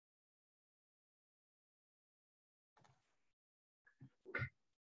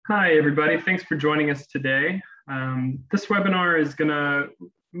Hi, everybody. Thanks for joining us today. This webinar is going to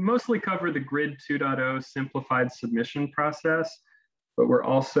mostly cover the Grid 2.0 simplified submission process, but we're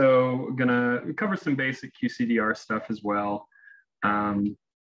also going to cover some basic QCDR stuff as well.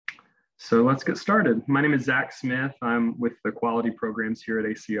 So let's get started. My name is Zach Smith. I'm with the quality programs here at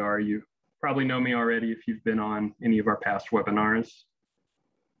ACR. You probably know me already if you've been on any of our past webinars.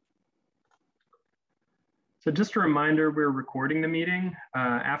 So just a reminder, we're recording the meeting.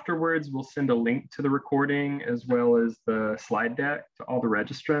 Afterwards, we'll send a link to the recording as well as the slide deck to all the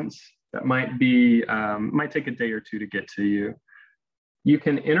registrants. That might take a day or two to get to you. You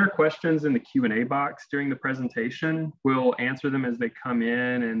can enter questions in the Q&A box during the presentation. We'll answer them as they come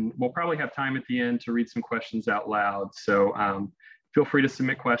in, and we'll probably have time at the end to read some questions out loud. So feel free to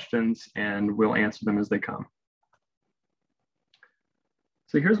submit questions and we'll answer them as they come.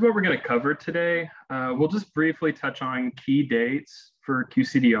 So here's what we're going to cover today. We'll just briefly touch on key dates for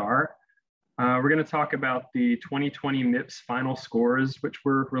QCDR. We're going to talk about the 2020 MIPS final scores, which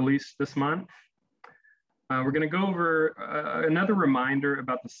were released this month. We're going to go over another reminder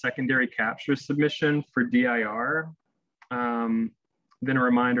about the secondary capture submission for DIR, then a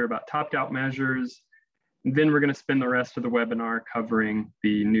reminder about opt-out measures. Then we're going to spend the rest of the webinar covering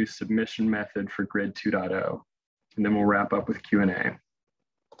the new submission method for Grid 2.0. And then we'll wrap up with Q&A.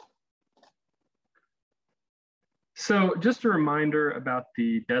 So just a reminder about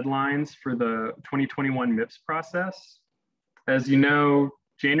the deadlines for the 2021 MIPS process. As you know,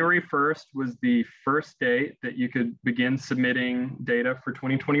 January 1st was the first date that you could begin submitting data for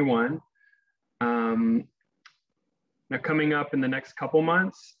 2021. Now coming up in the next couple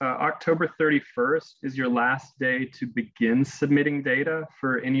months, October 31st is your last day to begin submitting data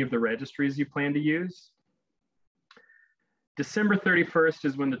for any of the registries you plan to use. December 31st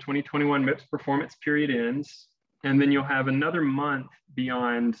is when the 2021 MIPS performance period ends. And then you'll have another month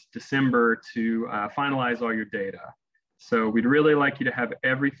beyond December to finalize all your data. So we'd really like you to have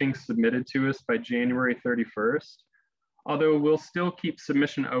everything submitted to us by January 31st, although we'll still keep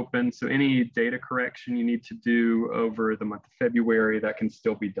submission open. So any data correction you need to do over the month of February, that can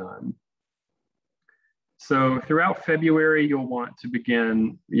still be done. So throughout February, you'll want to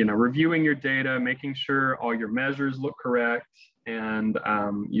begin, reviewing your data, making sure all your measures look correct, and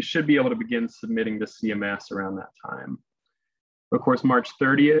you should be able to begin submitting to CMS around that time. Of course, March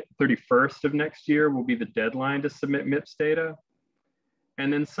 31st of next year will be the deadline to submit MIPS data.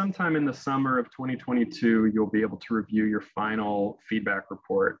 And then sometime in the summer of 2022, you'll be able to review your final feedback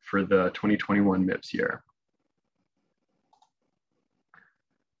report for the 2021 MIPS year.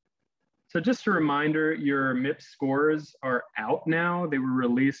 So just a reminder, your MIPS scores are out now. They were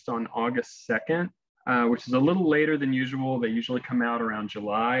released on August 2nd. Which is a little later than usual. They usually come out around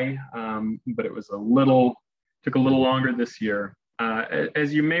July, but it was took a little longer this year.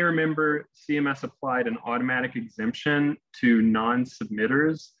 As you may remember, CMS applied an automatic exemption to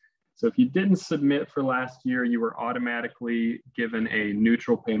non-submitters. So if you didn't submit for last year, you were automatically given a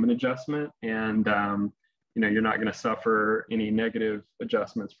neutral payment adjustment, and you're not going to suffer any negative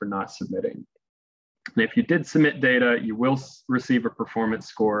adjustments for not submitting. And if you did submit data, you will receive a performance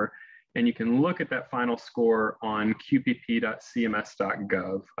score. And you can look at that final score on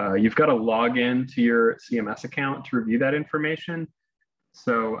qpp.cms.gov. You've got to log in to your CMS account to review that information.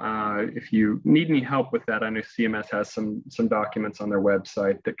 So if you need any help with that, I know CMS has some documents on their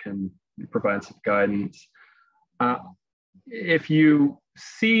website that can provide some guidance. If you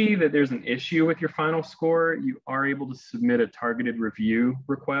see that there's an issue with your final score, you are able to submit a targeted review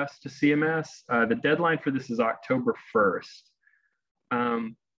request to CMS. The deadline for this is October 1st.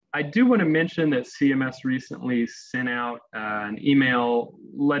 I do want to mention that CMS recently sent out an email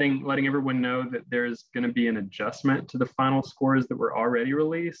letting everyone know that there's going to be an adjustment to the final scores that were already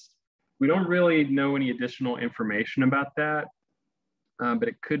released. We don't really know any additional information about that, but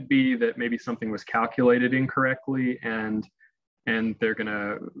it could be that maybe something was calculated incorrectly and they're going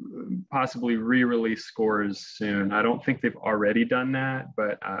to possibly re-release scores soon. I don't think they've already done that,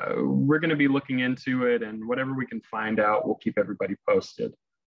 but we're going to be looking into it, and whatever we can find out, we'll keep everybody posted.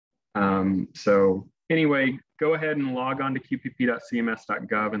 So anyway, go ahead and log on to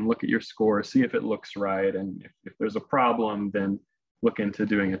qpp.cms.gov and look at your score, see if it looks right. And if there's a problem, then look into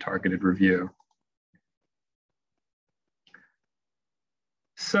doing a targeted review.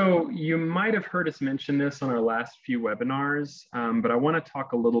 So you might have heard us mention this on our last few webinars, but I want to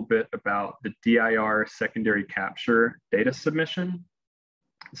talk a little bit about the DIR secondary capture data submission.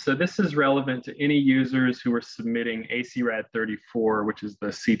 So this is relevant to any users who are submitting ACRAD34, which is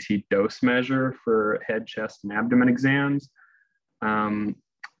the CT dose measure for head, chest, and abdomen exams.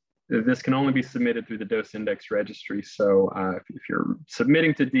 this can only be submitted through the dose index registry. So if you're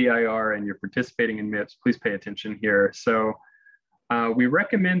submitting to DIR and you're participating in MIPS, please pay attention here. So we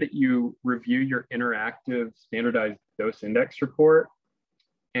recommend that you review your interactive standardized dose index report.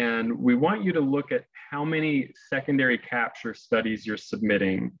 And we want you to look at how many secondary capture studies you're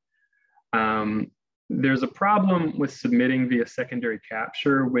submitting. There's a problem with submitting via secondary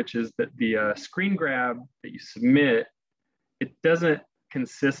capture, which is that the screen grab that you submit, it doesn't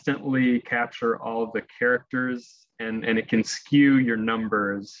consistently capture all of the characters, and it can skew your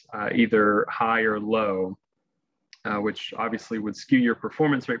numbers either high or low, which obviously would skew your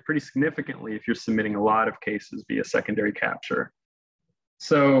performance rate pretty significantly if you're submitting a lot of cases via secondary capture.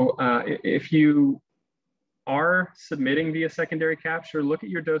 So if you are submitting via secondary capture, look at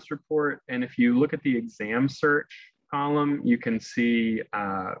your dose report. And if you look at the exam search column, you can see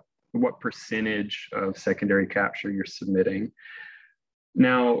what percentage of secondary capture you're submitting.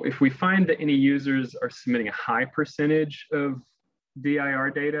 Now, if we find that any users are submitting a high percentage of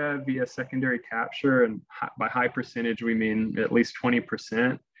DIR data via secondary capture, and by high percentage, we mean at least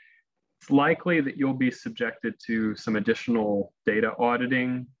 20%, it's likely that you'll be subjected to some additional data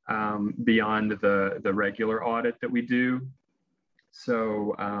auditing beyond the regular audit that we do.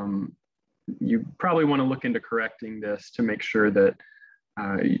 So you probably want to look into correcting this to make sure that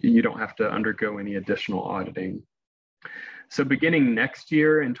you don't have to undergo any additional auditing. So beginning next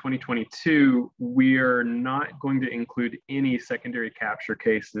year in 2022, we're not going to include any secondary capture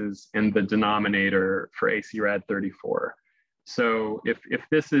cases in the denominator for ACRAD 34. So if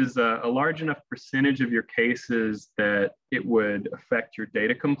this is a large enough percentage of your cases that it would affect your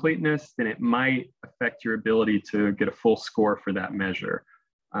data completeness, then it might affect your ability to get a full score for that measure.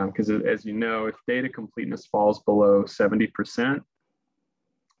 Because as you know, if data completeness falls below 70%,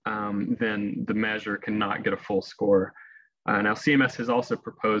 then the measure cannot get a full score. Now, CMS has also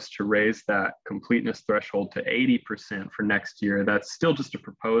proposed to raise that completeness threshold to 80% for next year. That's still just a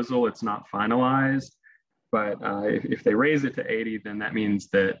proposal, it's not finalized. But if they raise it to 80, then that means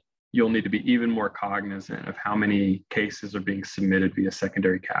that you'll need to be even more cognizant of how many cases are being submitted via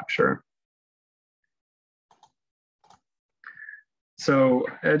secondary capture. So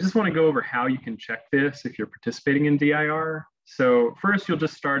I just want to go over how you can check this if you're participating in DIR. So first, you'll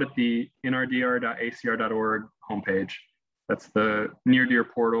just start at the nrdr.acr.org homepage. That's the Near DIR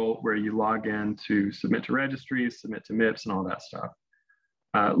portal where you log in to submit to registries, submit to MIPS, and all that stuff.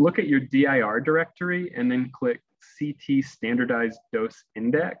 Look at your DIR directory and then click CT Standardized Dose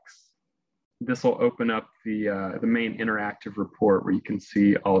Index. This will open up the main interactive report where you can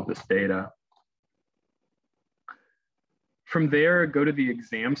see all of this data. From there, go to the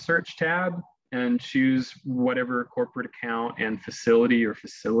exam search tab and choose whatever corporate account and facility or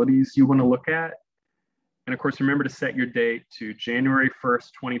facilities you want to look at. And of course, remember to set your date to January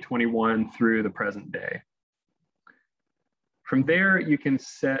 1st, 2021 through the present day. From there, you can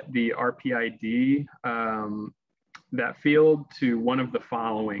set the RPID, that field, to one of the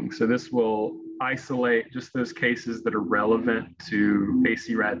following. So this will isolate just those cases that are relevant to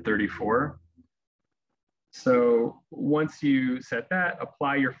ACRAD 34. So once you set that,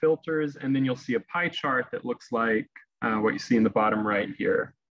 apply your filters, and then you'll see a pie chart that looks like what you see in the bottom right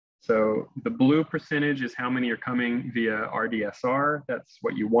here. So the blue percentage is how many are coming via RDSR. That's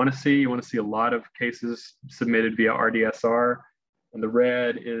what you want to see. You want to see a lot of cases submitted via RDSR. And the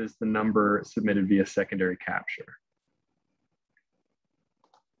red is the number submitted via secondary capture.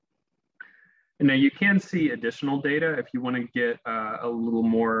 And now you can see additional data if you want to get a little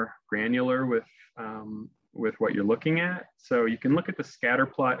more granular with what you're looking at. So you can look at the scatter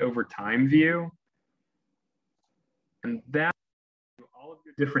plot over time view. And that, all of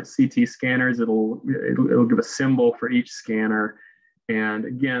your different CT scanners, it'll give a symbol for each scanner. And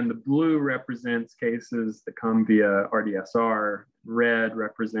again, the blue represents cases that come via RDSR, red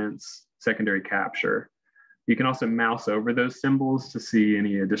represents secondary capture. You can also mouse over those symbols to see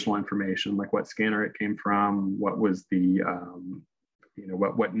any additional information, like what scanner it came from, what was the,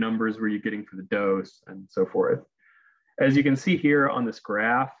 what numbers were you getting for the dose, and so forth. As you can see here on this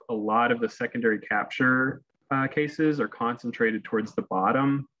graph, a lot of the secondary capture cases are concentrated towards the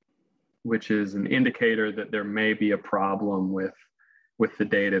bottom, which is an indicator that there may be a problem with the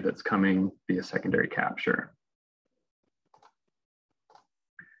data that's coming via secondary capture.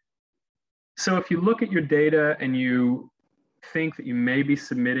 So if you look at your data and you think that you may be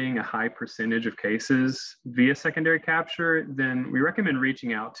submitting a high percentage of cases via secondary capture, then we recommend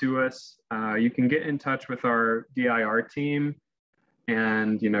reaching out to us. You can get in touch with our DIR team,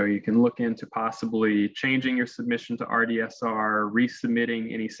 and you can look into possibly changing your submission to RDSR,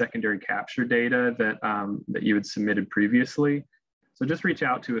 resubmitting any secondary capture data that you had submitted previously. So just reach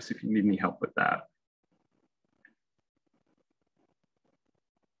out to us if you need any help with that.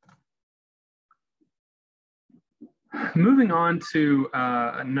 Moving on to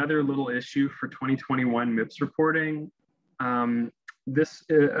another little issue for 2021 MIPS reporting. This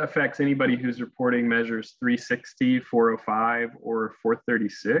affects anybody who's reporting measures 360, 405, or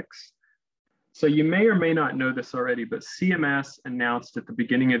 436. So you may or may not know this already, but CMS announced at the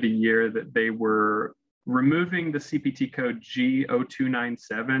beginning of the year that they were removing the CPT code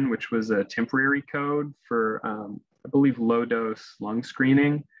G0297, which was a temporary code for, I believe, low-dose lung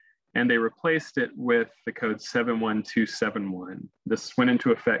screening, and they replaced it with the code 71271. This went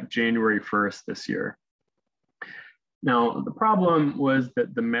into effect January 1st this year. Now, the problem was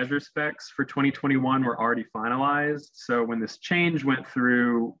that the measure specs for 2021 were already finalized. So when this change went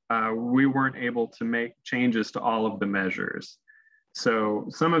through, we weren't able to make changes to all of the measures. So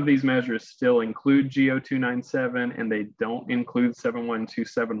some of these measures still include G0297 and they don't include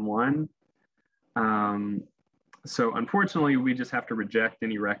 71271. So unfortunately, we just have to reject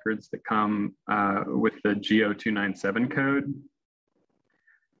any records that come with the G0297 code.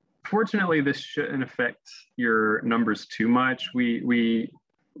 Fortunately, this shouldn't affect your numbers too much. We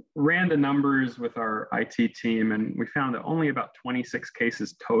ran the numbers with our IT team and we found that only about 26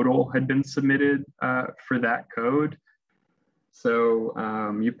 cases total had been submitted for that code. So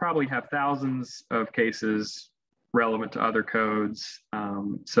you probably have thousands of cases relevant to other codes.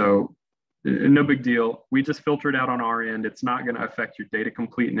 So no big deal. We just filtered out on our end. It's not going to affect your data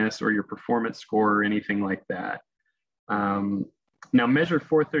completeness or your performance score or anything like that. Now, measure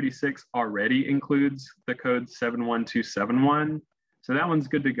 436 already includes the code 71271. So that one's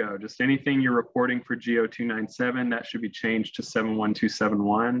good to go. Just anything you're reporting for G0297, that should be changed to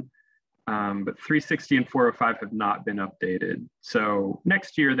 71271. But 360 and 405 have not been updated. So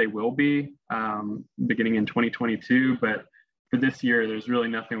next year they will be, beginning in 2022. But for this year, there's really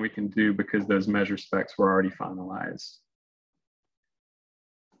nothing we can do because those measure specs were already finalized.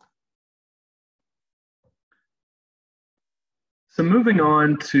 So moving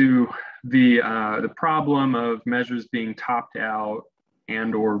on to the problem of measures being topped out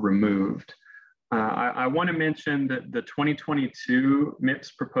and or removed. I want to mention that the 2022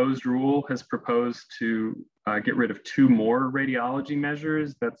 MIPS proposed rule has proposed to get rid of 2 more radiology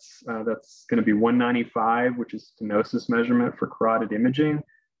measures. That's going to be 195, which is stenosis measurement for carotid imaging,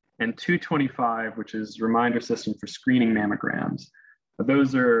 and 225, which is reminder system for screening mammograms.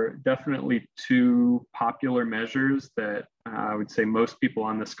 Those are definitely 2 popular measures that I would say most people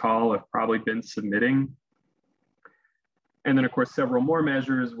on this call have probably been submitting. And then, of course, several more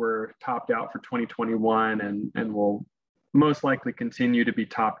measures were topped out for 2021 and will most likely continue to be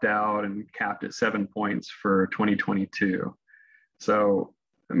topped out and capped at 7 points for 2022. So,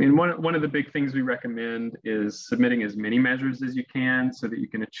 I mean, one of the big things we recommend is submitting as many measures as you can so that you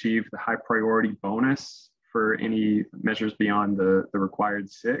can achieve the high priority bonus for any measures beyond the required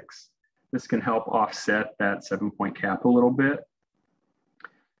 6. This can help offset that 7-point cap a little bit.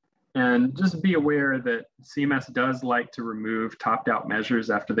 And just be aware that CMS does like to remove topped out measures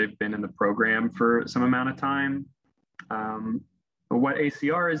after they've been in the program for some amount of time. What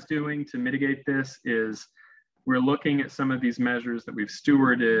ACR is doing to mitigate this is we're looking at some of these measures that we've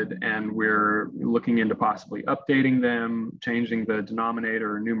stewarded and we're looking into possibly updating them, changing the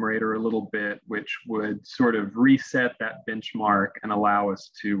denominator or numerator a little bit, which would sort of reset that benchmark and allow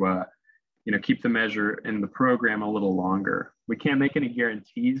us to keep the measure in the program a little longer. We can't make any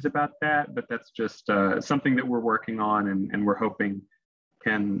guarantees about that, but that's just something that we're working on and we're hoping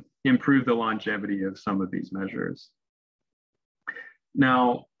can improve the longevity of some of these measures.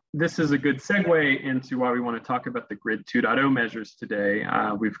 Now, this is a good segue into why we want to talk about the Grid 2.0 measures today.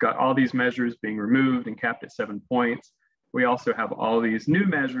 We've got all these measures being removed and capped at 7 points. We also have all these new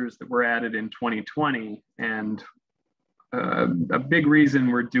measures that were added in 2020. And a big reason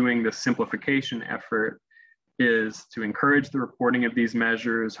we're doing this simplification effort is to encourage the reporting of these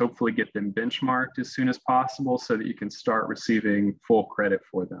measures, hopefully get them benchmarked as soon as possible so that you can start receiving full credit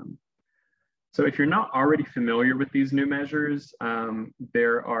for them. So if you're not already familiar with these new measures,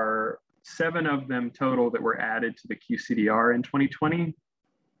 there are 7 of them total that were added to the QCDR in 2020.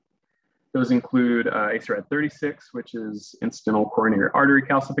 Those include ACRAD 36, which is incidental coronary artery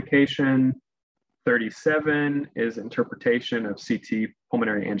calcification. 37 is interpretation of CT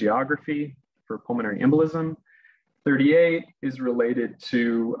pulmonary angiography for pulmonary embolism. 38 is related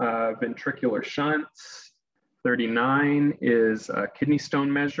to ventricular shunts. 39 is a kidney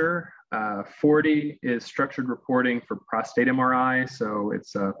stone measure. 40 is structured reporting for prostate MRI, so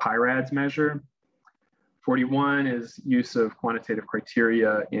it's a PIRADS measure. 41 is use of quantitative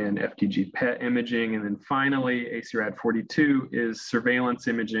criteria in FDG PET imaging. And then finally, ACRAD 42 is surveillance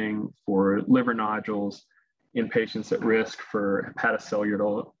imaging for liver nodules in patients at risk for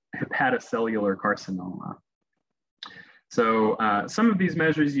hepatocellular carcinoma. So some of these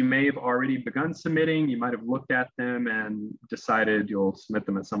measures you may have already begun submitting. You might have looked at them and decided you'll submit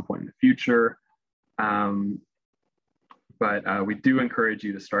them at some point in the future. But we do encourage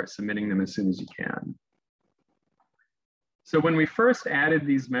you to start submitting them as soon as you can. So when we first added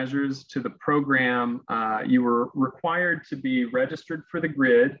these measures to the program, you were required to be registered for the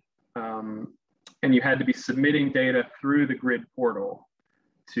grid, and you had to be submitting data through the grid portal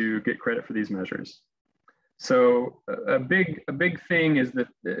to get credit for these measures. So a big thing is that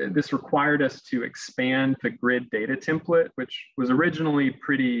this required us to expand the grid data template, which was originally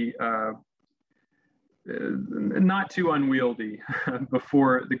pretty not too unwieldy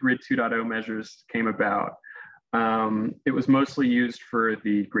before the grid 2.0 measures came about. It was mostly used for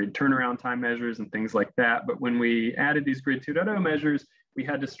the grid turnaround time measures and things like that. But when we added these grid 2.0 measures, we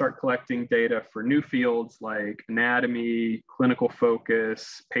had to start collecting data for new fields like anatomy, clinical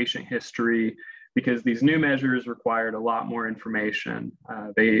focus, patient history, because these new measures required a lot more information.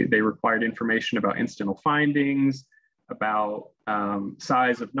 They required information about incidental findings, about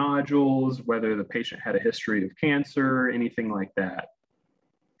size of nodules, whether the patient had a history of cancer, anything like that.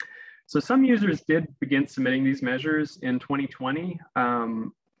 So some users did begin submitting these measures in 2020,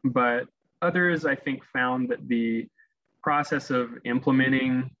 but others, I think, found that the process of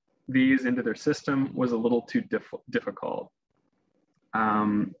implementing these into their system was a little too difficult.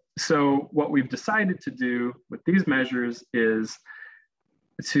 So what we've decided to do with these measures is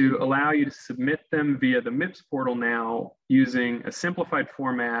to allow you to submit them via the MIPS portal now using a simplified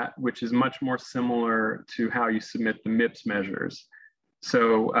format, which is much more similar to how you submit the MIPS measures.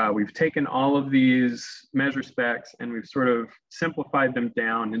 So we've taken all of these measure specs and we've sort of simplified them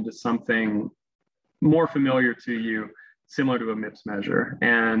down into something more familiar to you, similar to a MIPS measure.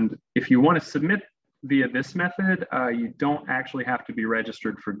 And if you want to submit via this method, you don't actually have to be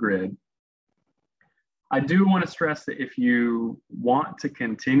registered for grid. I do want to stress that if you want to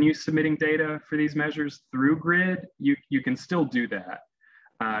continue submitting data for these measures through grid, you can still do that.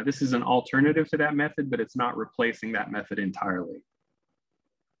 This is an alternative to that method, but it's not replacing that method entirely.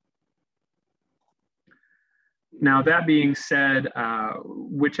 Now, that being said,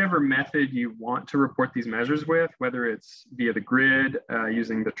 whichever method you want to report these measures with, whether it's via the grid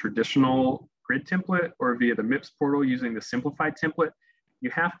using the traditional grid template or via the MIPS portal using the simplified template, you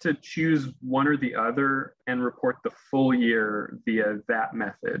have to choose one or the other and report the full year via that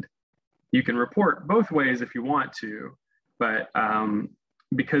method. You can report both ways if you want to, but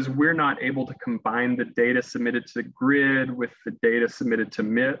because we're not able to combine the data submitted to grid with the data submitted to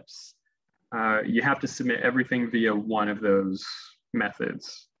MIPS, you have to submit everything via one of those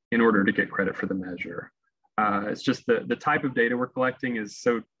methods in order to get credit for the measure. It's just the type of data we're collecting is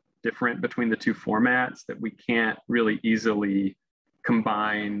so different between the two formats that we can't really easily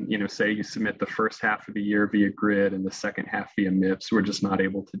combine, say you submit the first half of the year via grid and the second half via MIPS. We're just not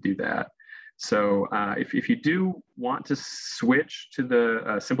able to do that. So if you do want to switch to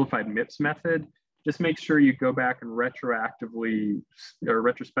the simplified MIPS method, just make sure you go back and retrospectively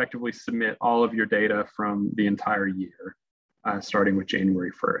submit all of your data from the entire year, starting with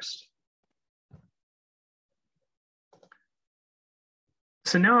January 1st.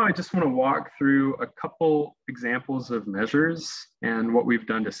 So now I just want to walk through a couple examples of measures and what we've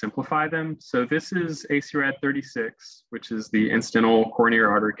done to simplify them. So this is ACRAD 36, which is the incidental coronary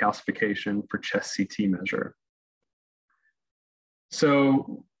artery calcification for chest CT measure.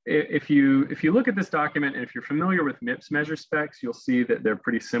 So if you look at this document and if you're familiar with MIPS measure specs, you'll see that they're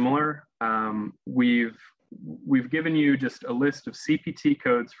pretty similar. We've given you just a list of CPT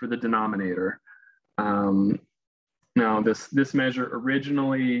codes for the denominator. Now, this measure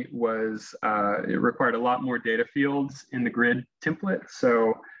originally was, it required a lot more data fields in the grid template.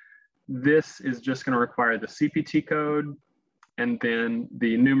 So this is just going to require the CPT code and then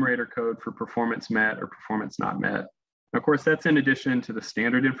the numerator code for performance met or performance not met. Of course, that's in addition to the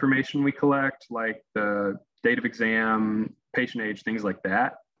standard information we collect, like the date of exam, patient age, things like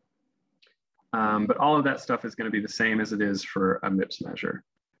that. But all of that stuff is going to be the same as it is for a MIPS measure.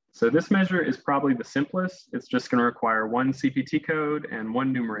 So this measure is probably the simplest. It's just going to require one CPT code and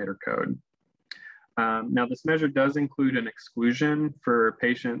one numerator code. Now, this measure does include an exclusion for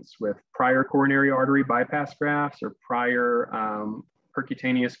patients with prior coronary artery bypass grafts or prior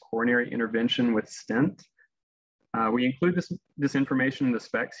percutaneous coronary intervention with stent. We include this information in the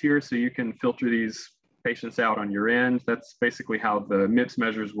specs here, so you can filter these patients out on your end. That's basically how the MIPS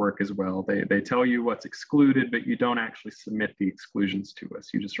measures work as well. They tell you what's excluded, but you don't actually submit the exclusions to us.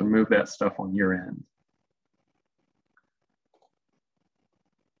 You just remove that stuff on your end.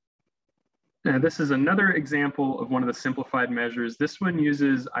 Now, this is another example of one of the simplified measures. This one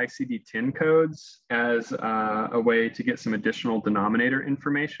uses ICD-10 codes as a way to get some additional denominator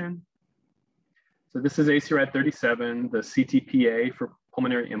information. So this is ACRAD 37, the CTPA for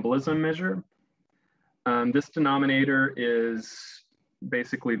pulmonary embolism measure. This denominator is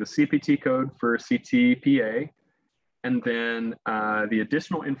basically the CPT code for CTPA, and then the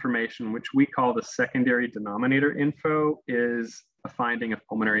additional information, which we call the secondary denominator info, is a finding of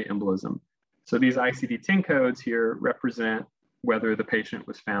pulmonary embolism. So these ICD-10 codes here represent whether the patient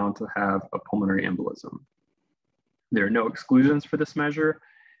was found to have a pulmonary embolism. There are no exclusions for this measure.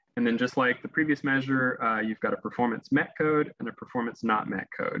 And then just like the previous measure, you've got a performance met code and a performance not met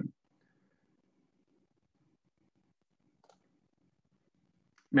code.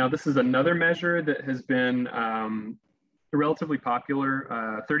 Now, this is another measure that has been relatively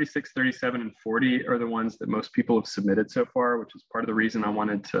popular. 36, 37, and 40 are the ones that most people have submitted so far, which is part of the reason I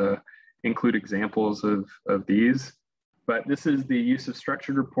wanted to include examples of these. But this is the use of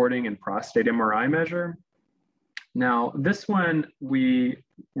structured reporting and prostate MRI measure. Now, this one, we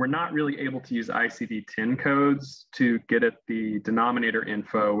were not really able to use ICD-10 codes to get at the denominator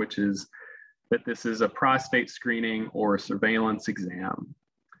info, which is that this is a prostate screening or surveillance exam.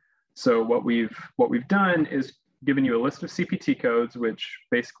 So what we've done is given you a list of CPT codes, which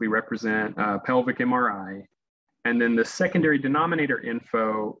basically represent pelvic MRI. And then the secondary denominator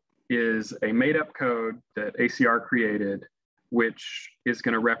info is a made-up code that ACR created, which is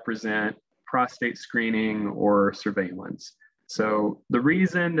going to represent prostate screening or surveillance. So the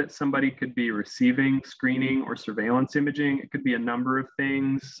reason that somebody could be receiving screening or surveillance imaging, it could be a number of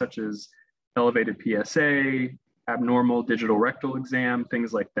things, such as elevated PSA, abnormal digital rectal exam,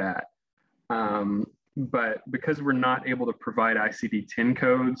 things like that. But because we're not able to provide ICD-10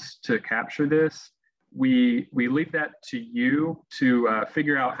 codes to capture this, we leave that to you to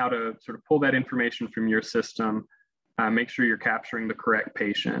figure out how to sort of pull that information from your system, make sure you're capturing the correct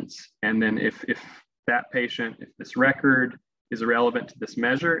patients. And then if that patient, if this record is relevant to this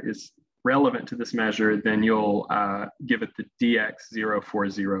measure, then you'll give it the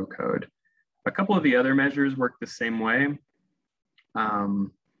DX040 code. A couple of the other measures work the same way.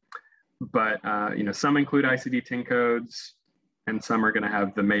 But some include ICD-10 codes and some are going to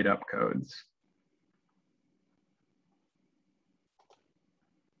have the made up codes.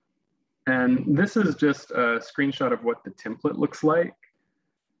 And this is just a screenshot of what the template looks like.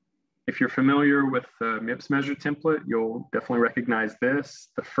 If you're familiar with the MIPS measure template, you'll definitely recognize this.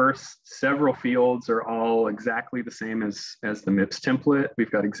 The first several fields are all exactly the same as the MIPS template.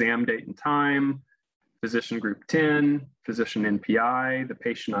 We've got exam date and time, physician group 10, physician NPI, the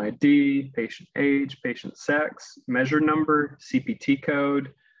patient ID, patient age, patient sex, measure number, CPT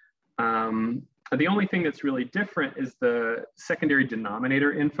code. The only thing that's really different is the secondary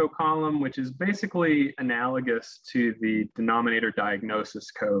denominator info column, which is basically analogous to the denominator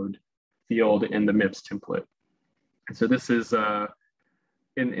diagnosis code field in the MIPS template. And so this is,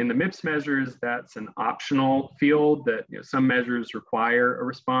 in the MIPS measures, that's an optional field that some measures require a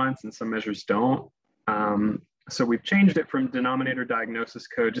response and some measures don't. So we've changed it from denominator diagnosis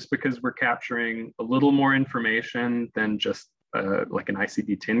code just because we're capturing a little more information than just like an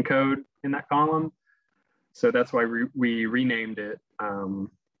ICD-10 code in that column. So that's why we renamed it.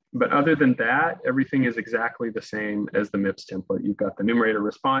 But other than that, everything is exactly the same as the MIPS template. You've got the numerator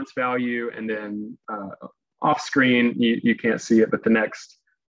response value, and then off screen, you can't see it, but the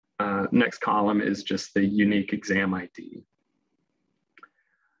next column is just the unique exam ID.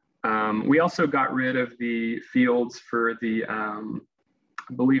 We also got rid of the fields for the, I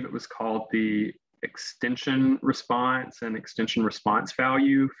believe it was called the extension response and extension response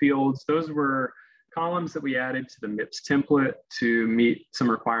value fields. Those were columns that we added to the MIPS template to meet some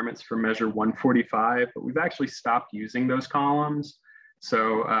requirements for measure 145, but we've actually stopped using those columns.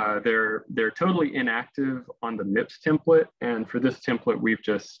 So they're totally inactive on the MIPS template. And for this template, we've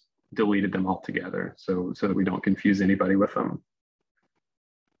just deleted them altogether so that we don't confuse anybody with them.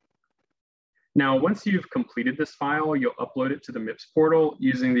 Now, once you've completed this file, you'll upload it to the MIPS portal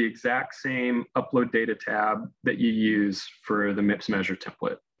using the exact same upload data tab that you use for the MIPS measure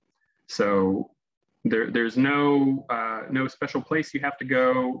template. So there's no special place you have to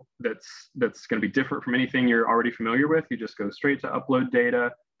go that's going to be different from anything you're already familiar with. You just go straight to upload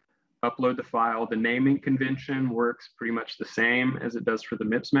data, upload the file. The naming convention works pretty much the same as it does for the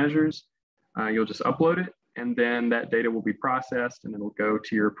MIPS measures. You'll just upload it, and then that data will be processed and it'll go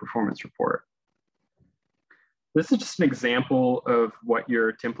to your performance report. This is just an example of what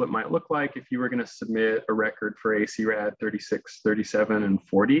your template might look like if you were going to submit a record for ACRAD 36, 37, and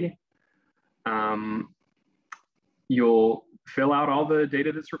 40. You'll fill out all the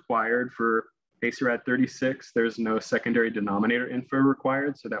data that's required. For ACRAD 36, there's no secondary denominator info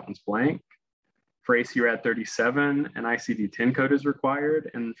required, so that one's blank. For ACRAD 37, an ICD-10 code is required,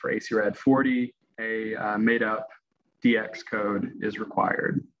 and for ACRAD 40, a made-up DX code is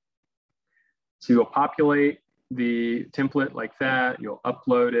required. So you'll populate the template like that, you'll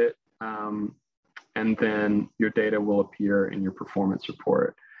upload it, and then your data will appear in your performance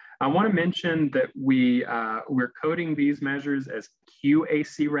report. I want to mention that we're coding these measures as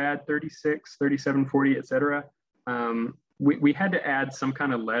QACRAD 36, 37, 40, et cetera. We had to add some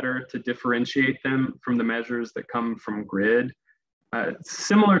kind of letter to differentiate them from the measures that come from GRID.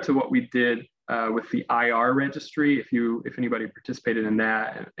 Similar to what we did with the IR registry, if anybody participated in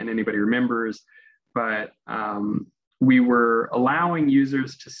that and anybody remembers, but we were allowing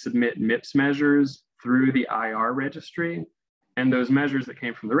users to submit MIPS measures through the IR registry. And those measures that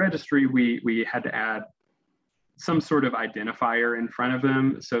came from the registry, we had to add some sort of identifier in front of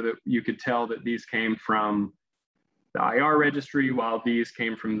them so that you could tell that these came from the IR registry while these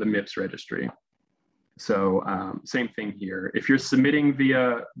came from the MIPS registry. So same thing here. If you're submitting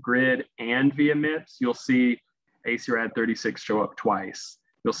via GRID and via MIPS, you'll see ACRAD 36 show up twice.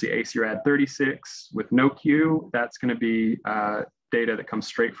 You'll see ACRAD 36 with no Q. That's going to be data that comes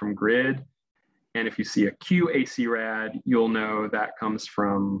straight from GRID. And if you see a QACRAD, you'll know that comes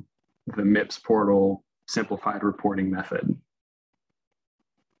from the MIPS portal simplified reporting method.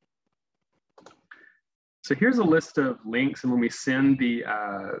 So here's a list of links, and when we send the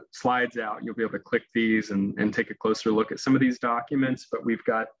slides out, you'll be able to click these and take a closer look at some of these documents. But we've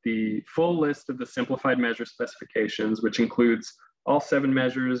got the full list of the simplified measure specifications, which includes all 7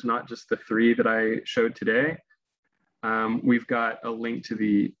 measures, not just the 3 that I showed today. We've got a link to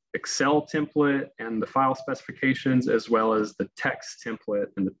the Excel template and the file specifications, as well as the text template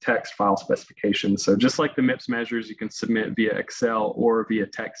and the text file specifications. So just like the MIPS measures, you can submit via Excel or via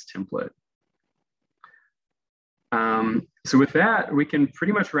text template. So with that, we can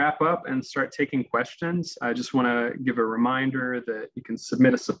pretty much wrap up and start taking questions. I just want to give a reminder that you can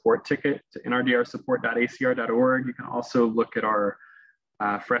submit a support ticket to nrdrsupport.acr.org. You can also look at our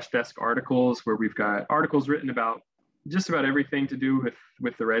Freshdesk articles, where we've got articles written about just about everything to do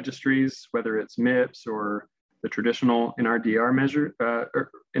with the registries, whether it's MIPS or the traditional NRDR measure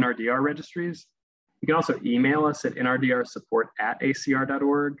or NRDR registries. You can also email us at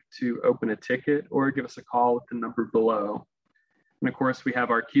nrdrsupport@acr.org to open a ticket, or give us a call at the number below. And of course, we have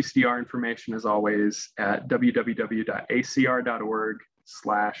our QCDR information as always at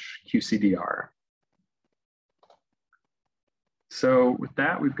www.acr.org/QCDR. So with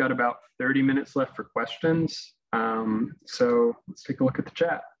that, we've got about 30 minutes left for questions. So let's take a look at the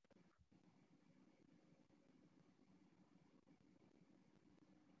chat.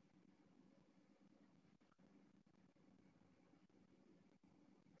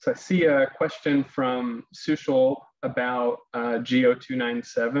 So I see a question from Sushil about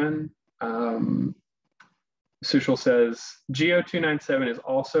GO297. Sushil says, GO297 is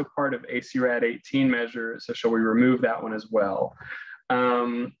also part of ACRAD 18 measure, so shall we remove that one as well?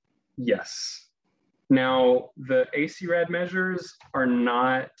 Yes. Now, the ACRAD measures are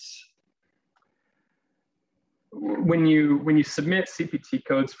not, when you submit CPT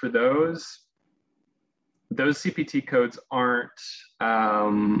codes for those CPT codes aren't,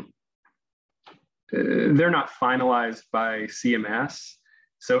 they're not finalized by CMS.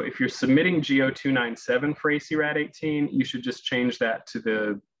 So if you're submitting GO297 for ACRAD 18, you should just change that to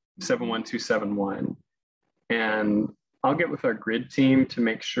the 71271. And I'll get with our GRID team to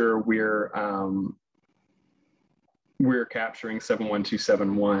make sure we're capturing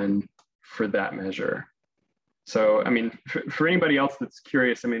 71271 for that measure. So, I mean, for anybody else that's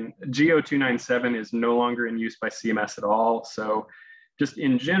curious, I mean, GO297 is no longer in use by CMS at all. So just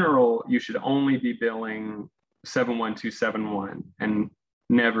in general, you should only be billing 71271 and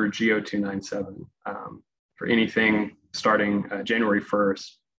never GO297 for anything starting January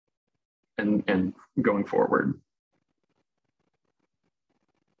 1st and going forward.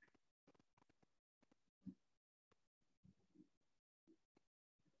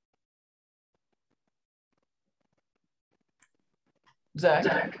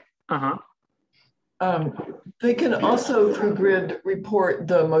 Zach. Uh-huh. They can also, through GRID, report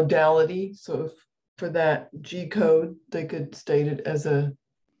the modality. So if for that G code, they could state it as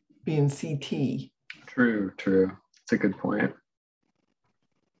being CT. True. It's a good point.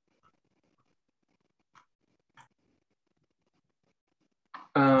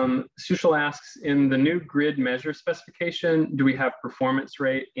 Sushil asks, in the new grid measure specification, do we have performance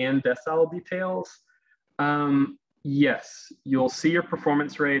rate and decile details? Yes, you'll see your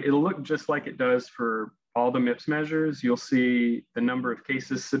performance rate. It'll look just like it does for all the MIPS measures. You'll see the number of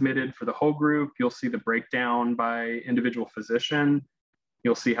cases submitted for the whole group. You'll see the breakdown by individual physician.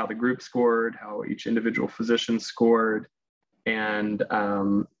 You'll see how the group scored, how each individual physician scored. And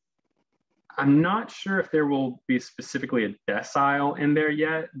I'm not sure if there will be specifically a decile in there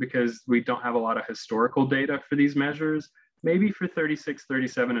yet, because we don't have a lot of historical data for these measures, maybe for 36,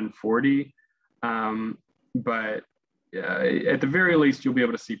 37, and 40. But at the very least, you'll be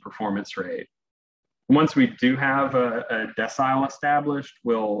able to see performance rate. Once we do have a decile established,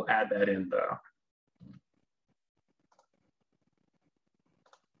 we'll add that in though.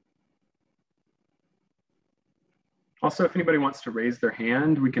 Also, if anybody wants to raise their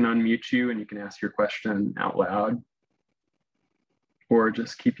hand, we can unmute you and you can ask your question out loud, or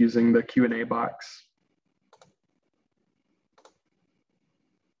just keep using the Q&A box.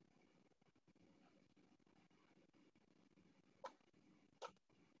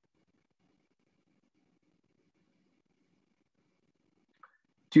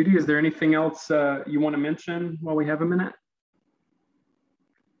 Judy, is there anything else you want to mention while we have a minute?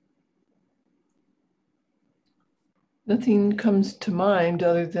 Nothing comes to mind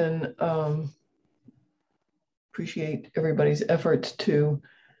other than appreciate everybody's efforts to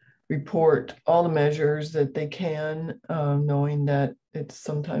report all the measures that they can, knowing that it's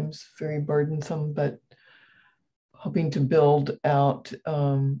sometimes very burdensome, but hoping to build out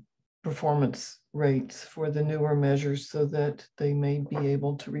performance rates for the newer measures so that they may be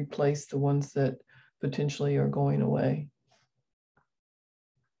able to replace the ones that potentially are going away.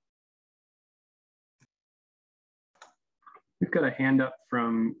 We've got a hand up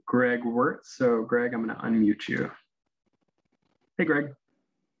from Greg Wirtz. So Greg, I'm going to unmute you. Hey, Greg.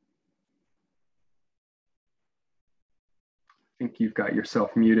 I think you've got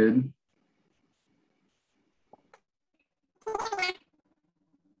yourself muted.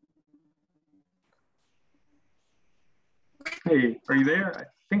 Hey, are you there? I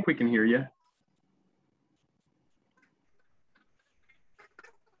think we can hear you.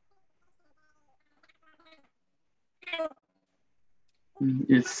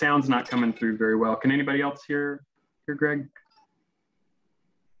 It sounds not coming through very well. Can anybody else hear Greg?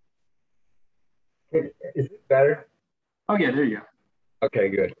 Is it better? Oh yeah, there you go. Okay,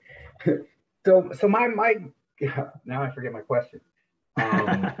 good. So my now I forget my question.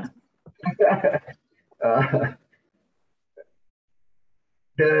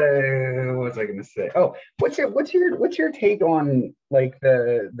 What was I going to say? Oh, what's your take on like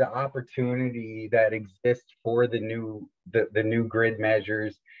the opportunity that exists for the new grid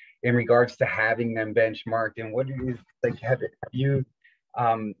measures in regards to having them benchmarked, and what is like have you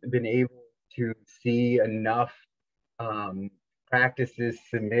been able to see enough practices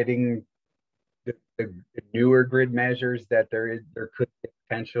submitting the newer grid measures that there could be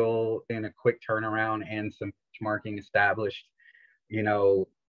potential in a quick turnaround and some benchmarking established, you know,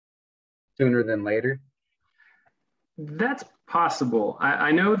 sooner than later? That's possible.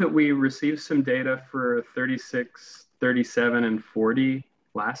 I know that we received some data for 36, 37, and 40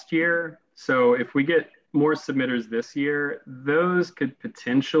 last year. So if we get more submitters this year, those could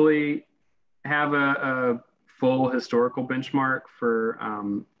potentially have a full historical benchmark for,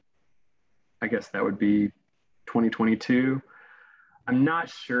 I guess that would be 2022. I'm not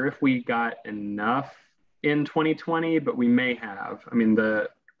sure if we got enough in 2020, but we may have. I mean, the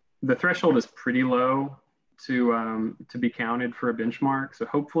threshold is pretty low to be counted for a benchmark, so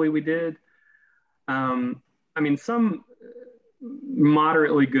hopefully we did. I mean, some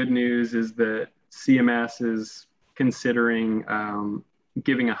moderately good news is that CMS is considering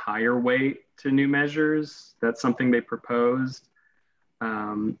giving a higher weight to new measures. That's something they proposed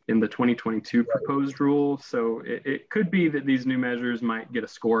in the 2022 proposed rule. So it could be that these new measures might get a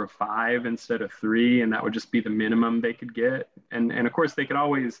score of 5 instead of 3, and that would just be the minimum they could get. And of course, they could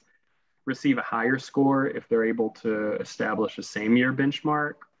always receive a higher score if they're able to establish a same year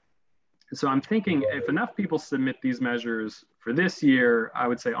benchmark. So I'm thinking if enough people submit these measures for this year, I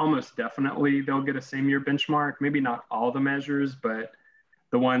would say almost definitely they'll get a same year benchmark. Maybe not all the measures, but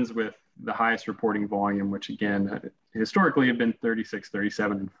the ones with the highest reporting volume, which again, historically have been 36,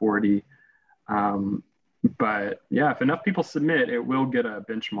 37, and 40. But yeah, if enough people submit, it will get a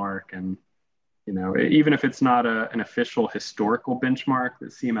benchmark. And, you know, even if it's not an official historical benchmark that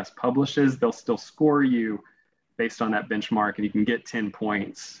CMS publishes, they'll still score you based on that benchmark, and you can get 10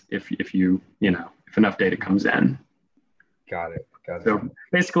 points if enough data comes in. Got it. So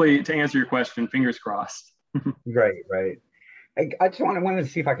basically, to answer your question, fingers crossed. Right. I just wanted to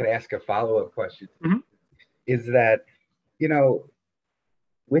see if I could ask a follow-up question. Mhm. Is that, you know,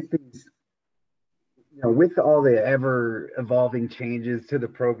 with these, with all the ever evolving changes to the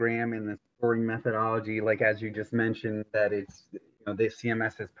program and the scoring methodology, like as you just mentioned, that it's, the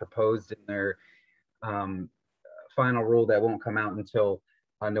CMS has proposed in their um, final rule that won't come out until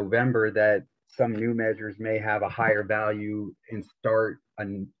November, that some new measures may have a higher value and start a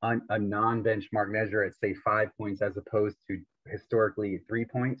non-benchmark measure at, say, 5 points as opposed to historically 3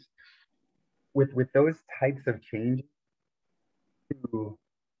 points. With those types of changes to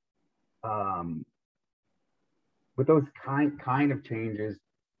with those kind of changes,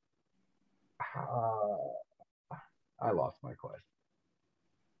 I lost my question.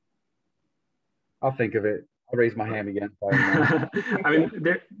 I'll think of it. I'll raise my hand again. I mean,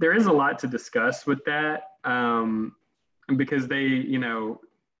 there is a lot to discuss with that, because they,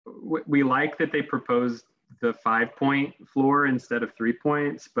 we like that they proposed the 5-point floor instead of 3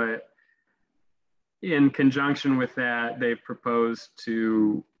 points, but in conjunction with that, they proposed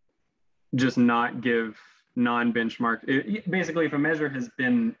to just not give non-benchmark. Basically, if a measure has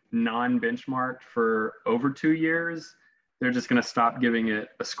been non-benchmarked for over 2 years, they're just going to stop giving it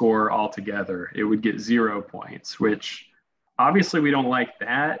a score altogether. It would get 0 points, which obviously we don't like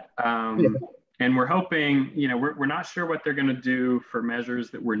that. And we're hoping, we're not sure what they're going to do for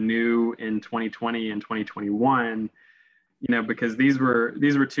measures that were new in 2020 and 2021, because these were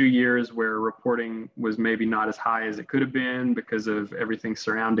 2 years where reporting was maybe not as high as it could have been because of everything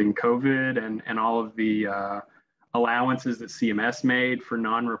surrounding COVID and all of the allowances that CMS made for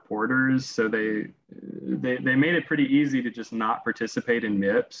non-reporters. So they made it pretty easy to just not participate in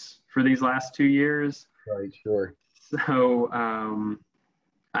MIPS for these last 2 years. Right, sure. So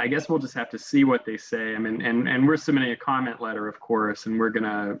I guess we'll just have to see what they say. I mean, and we're submitting a comment letter, of course, and we're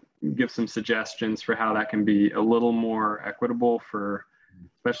gonna give some suggestions for how that can be a little more equitable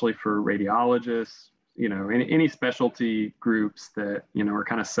especially for radiologists, any specialty groups that, are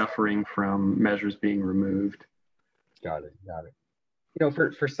kind of suffering from measures being removed. Got it.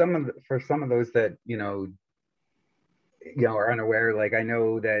 For some of those that are unaware, like I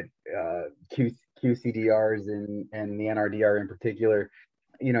know that QCDRs and the NRDR in particular,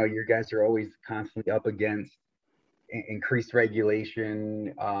 your guys are always constantly up against increased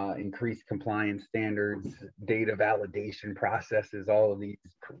regulation, increased compliance standards, data validation processes, all of these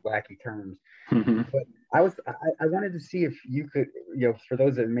wacky terms. Mm-hmm. But I wanted to see if you could, for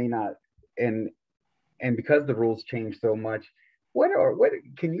those that may not, and because the rules change so much, what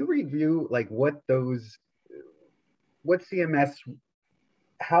can you review, like what CMS,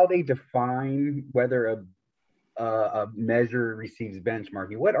 how they define whether a measure receives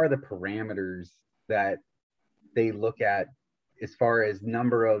benchmarking? What are the parameters that they look at as far as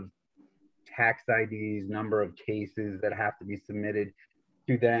number of tax IDs, number of cases that have to be submitted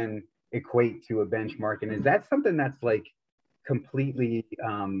to then equate to a benchmark? And is that something that's like completely,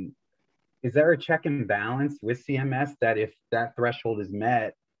 is there a check and balance with CMS that if that threshold is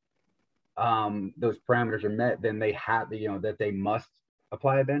met, those parameters are met, then they have, that they must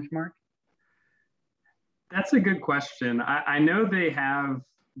apply a benchmark? That's a good question. I know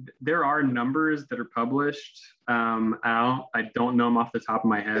there are numbers that are published. I don't know them off the top of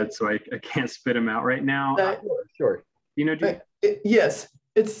my head, so I can't spit them out right now. Sure. Yes,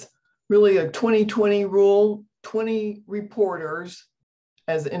 it's really a 2020 rule, 20 reporters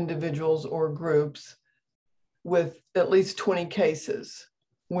as individuals or groups with at least 20 cases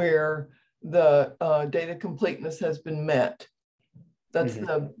where the data completeness has been met. That's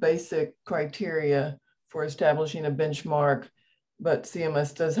the basic criteria for establishing a benchmark, but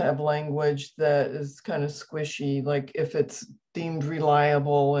CMS does have language that is kind of squishy, like if it's deemed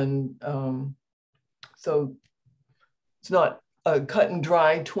reliable, and so it's not a cut and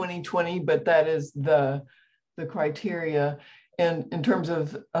dry 2020, but that is the criteria. And in terms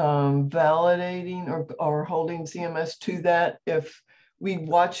of validating or holding CMS to that, if we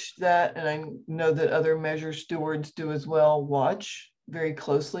watch that, and I know that other measure stewards do as well, watch very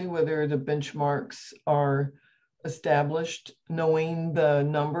closely whether the benchmarks are established, knowing the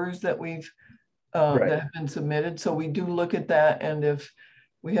numbers that we've that have been submitted. So we do look at that, and if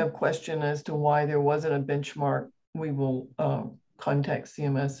we have question as to why there wasn't a benchmark, we will contact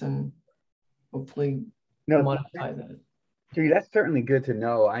CMS and hopefully modify that. Gee, that's certainly good to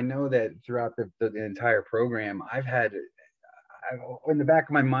know. I know that throughout the entire program, in the back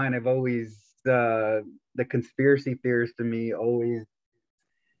of my mind, I've always, the conspiracy theorist to me always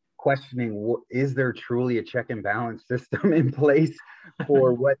questioning, is there truly a check and balance system in place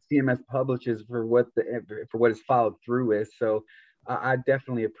for what CMS publishes for what is followed through with? So I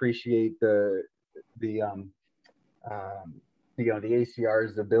definitely appreciate the the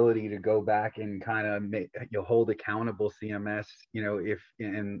ACR's ability to go back and kind of hold accountable CMS, if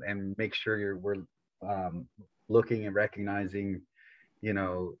and make sure we're looking and recognizing,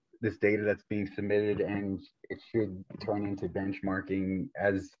 this data that's being submitted, and it should turn into benchmarking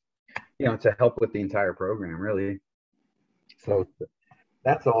as, to help with the entire program, really. So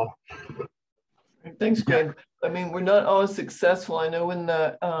that's all. Thanks, Greg. I mean, we're not always successful. I know when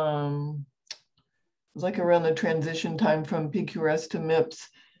the it was like around the transition time from PQRS to MIPS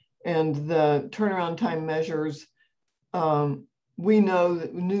and the turnaround time measures, we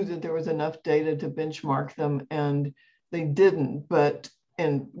knew that there was enough data to benchmark them, and they didn't.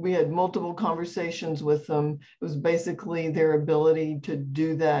 And we had multiple conversations with them. It was basically their ability to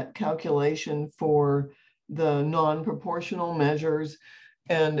do that calculation for the non-proportional measures.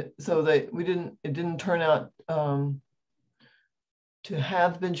 And so it didn't turn out to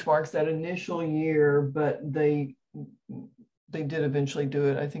have benchmarks that initial year, but they did eventually do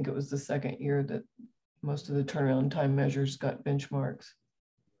it. I think it was the second year that most of the turnaround time measures got benchmarks.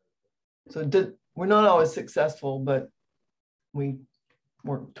 So we're not always successful, but we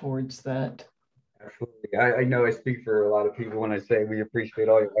work towards that. Absolutely. I know I speak for a lot of people when I say we appreciate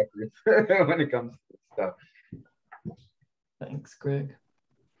all your efforts when it comes to this stuff. Thanks, Greg.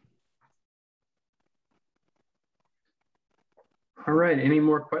 All right, any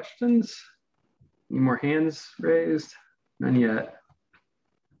more questions? Any more hands raised? None yet.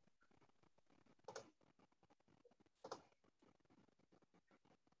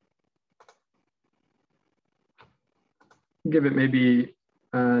 Give it maybe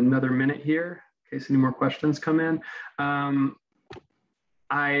another minute here in case any more questions come in.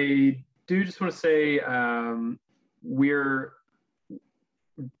 I do just want to say we're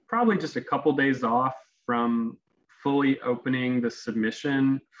probably just a couple days off from fully opening the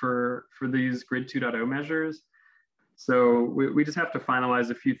submission for these Grid 2.0 measures. So we just have to finalize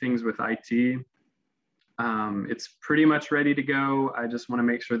a few things with IT. It's pretty much ready to go. I just want to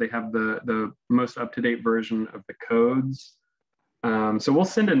make sure they have the most up-to-date version of the codes. So we'll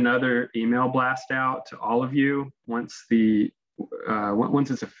send another email blast out to all of you once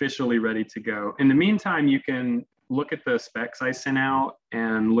it's officially ready to go. In the meantime, you can look at the specs I sent out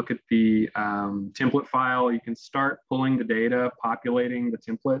and look at the template file. You can start pulling the data, populating the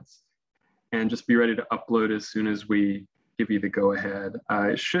templates, and just be ready to upload as soon as we give you the go-ahead.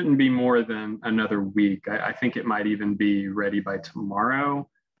 It shouldn't be more than another week. I think it might even be ready by tomorrow.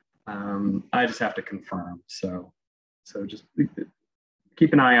 I just have to confirm. So just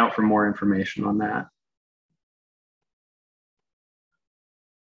keep an eye out for more information on that.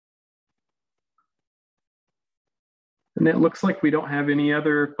 And it looks like we don't have any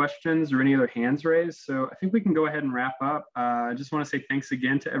other questions or any other hands raised. So I think we can go ahead and wrap up. I just want to say thanks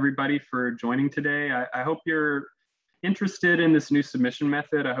again to everybody for joining today. I hope you're interested in this new submission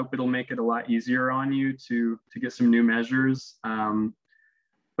method. I hope it'll make it a lot easier on you to get some new measures.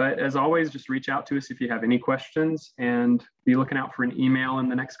 But as always, just reach out to us if you have any questions, and be looking out for an email in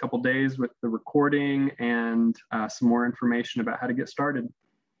the next couple of days with the recording and some more information about how to get started.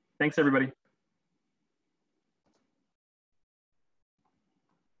 Thanks, everybody.